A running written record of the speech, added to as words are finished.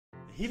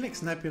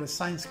Helix Nebula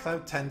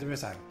HNSciCloud tender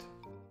is out.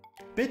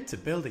 Bid to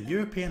build a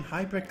European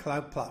hybrid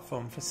cloud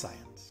platform for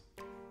science.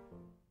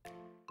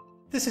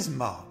 This is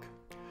Mark.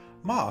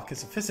 Mark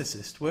is a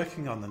physicist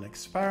working on an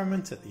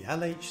experiment at the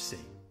LHC.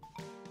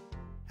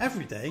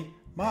 Every day,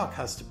 Mark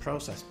has to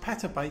process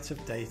petabytes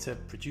of data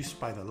produced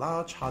by the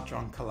Large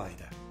Hadron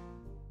Collider.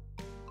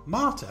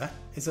 Marta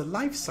is a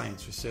life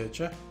science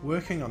researcher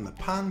working on the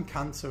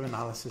pan-cancer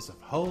analysis of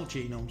whole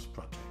genomes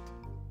project.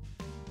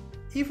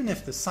 Even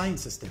if the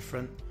science is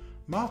different,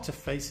 Marta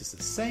faces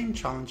the same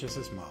challenges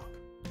as Mark.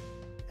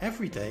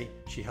 Every day,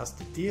 she has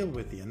to deal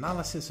with the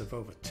analysis of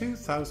over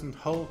 2,000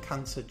 whole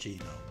cancer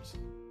genomes.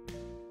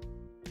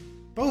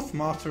 Both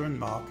Marta and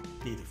Mark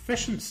need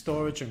efficient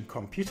storage and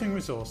computing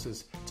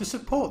resources to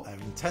support their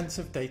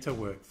intensive data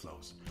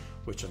workflows,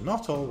 which are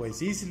not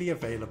always easily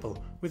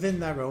available within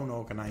their own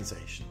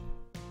organisation.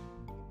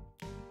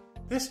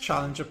 This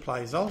challenge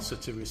applies also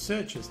to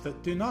researchers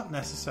that do not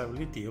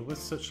necessarily deal with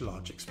such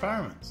large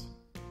experiments.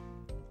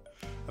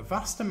 A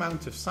vast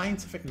amount of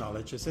scientific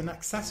knowledge is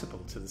inaccessible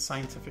to the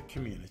scientific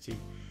community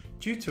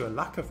due to a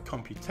lack of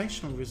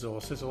computational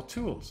resources or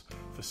tools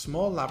for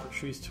small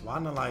laboratories to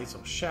analyse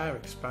or share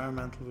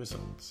experimental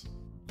results.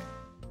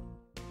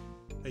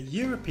 A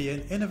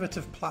European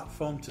innovative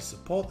platform to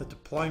support the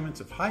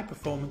deployment of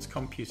high-performance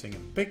computing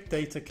and big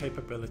data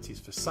capabilities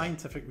for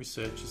scientific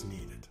research is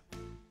needed.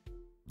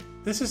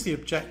 This is the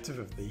objective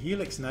of the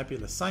Helix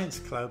Nebula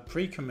HNSciCloud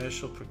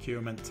pre-commercial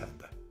procurement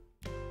tender.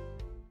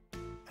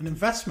 An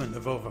investment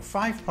of over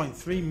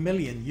 €5.3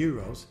 million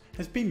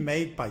has been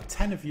made by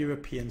 10 of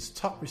Europe's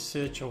top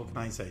research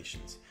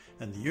organisations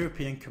and the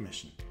European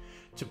Commission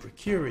to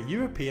procure a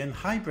European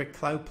hybrid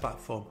cloud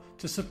platform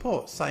to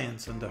support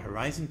science under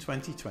Horizon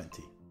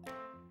 2020.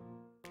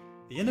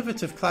 The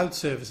innovative cloud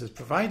services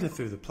provided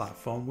through the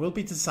platform will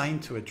be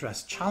designed to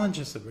address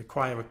challenges that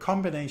require a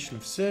combination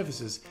of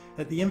services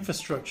at the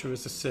infrastructure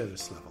as a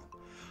service level,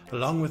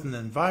 along with an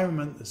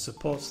environment that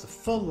supports the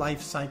full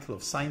life cycle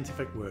of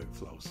scientific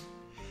workflows.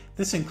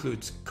 This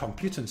includes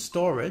compute and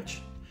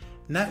storage,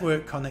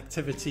 network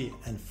connectivity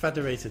and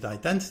federated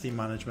identity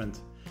management,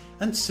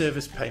 and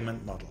service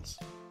payment models.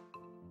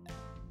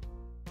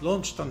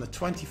 Launched on the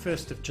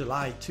 21st of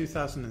July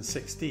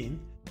 2016,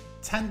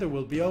 tender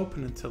will be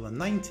open until the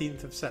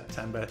 19th of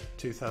September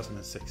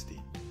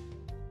 2016.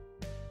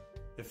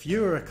 If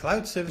you are a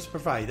cloud service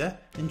provider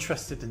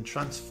interested in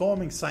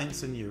transforming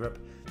science in Europe,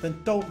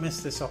 then don't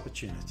miss this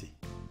opportunity.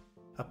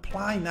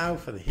 Apply now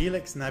for the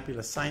Helix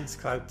Nebula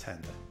HNSciCloud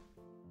tender.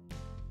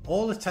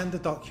 All the tender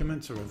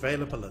documents are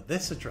available at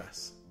this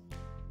address.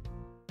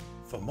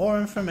 For more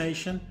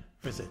information,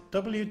 visit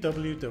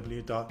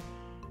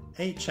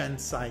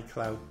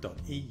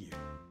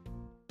www.HNSciCloud.eu.